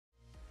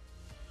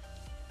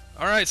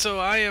Alright, so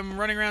I am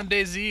running around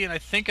DayZ and I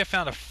think I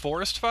found a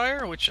forest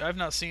fire, which I've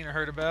not seen or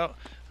heard about.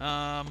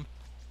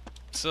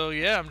 So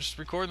yeah, I'm just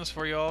recording this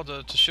for y'all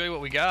to show you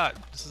what we got.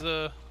 This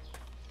is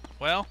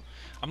well,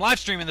 I'm live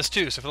streaming this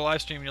too, so for the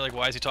live stream you're like,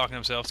 why is he talking to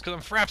himself? It's because I'm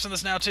frapsing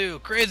this now too.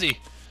 Crazy!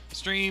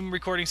 Stream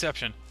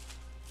recordingception.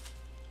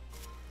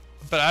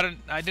 But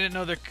I didn't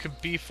know there could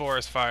be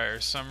forest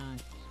fires, so I'm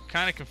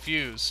kind of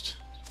confused.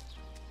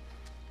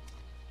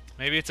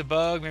 Maybe it's a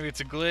bug, maybe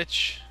it's a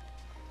glitch.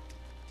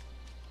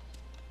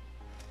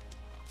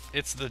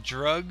 It's the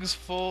drugs'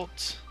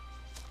 fault.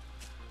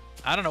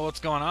 I don't know what's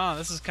going on.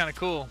 This is kind of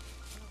cool.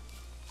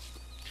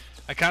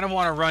 I kind of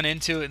want to run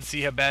into it and see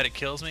how bad it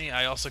kills me.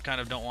 I also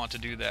kind of don't want to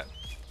do that.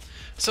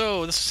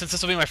 So, since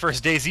this will be my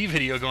first DayZ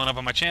video going up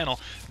on my channel,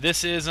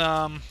 this is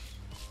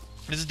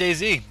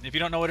DayZ. If you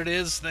don't know what it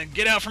is, then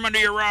get out from under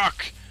your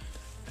rock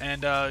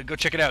and go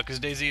check it out,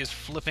 because DayZ is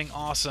flipping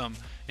awesome.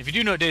 If you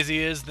do know what DayZ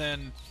is,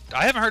 then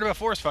I haven't heard about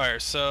forest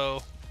fires,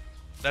 so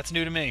that's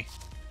new to me.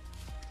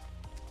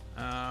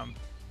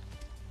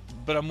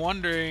 But I'm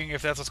wondering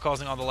if that's what's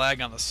causing all the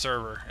lag on the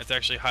server. It's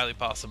actually highly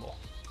possible.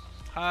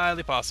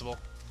 Highly possible.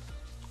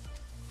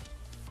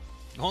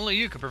 Only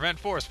you can prevent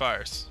forest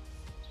fires.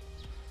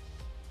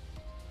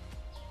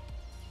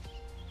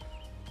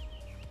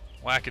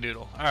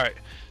 Wackadoodle. Alright.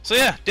 So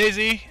yeah,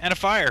 DayZ and a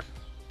fire.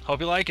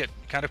 Hope you like it.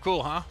 Kind of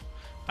cool, huh?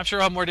 I'm sure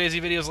I'll have more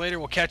DayZ videos later.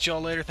 We'll catch y'all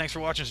later. Thanks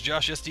for watching. It's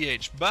Josh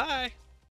SDH. Bye!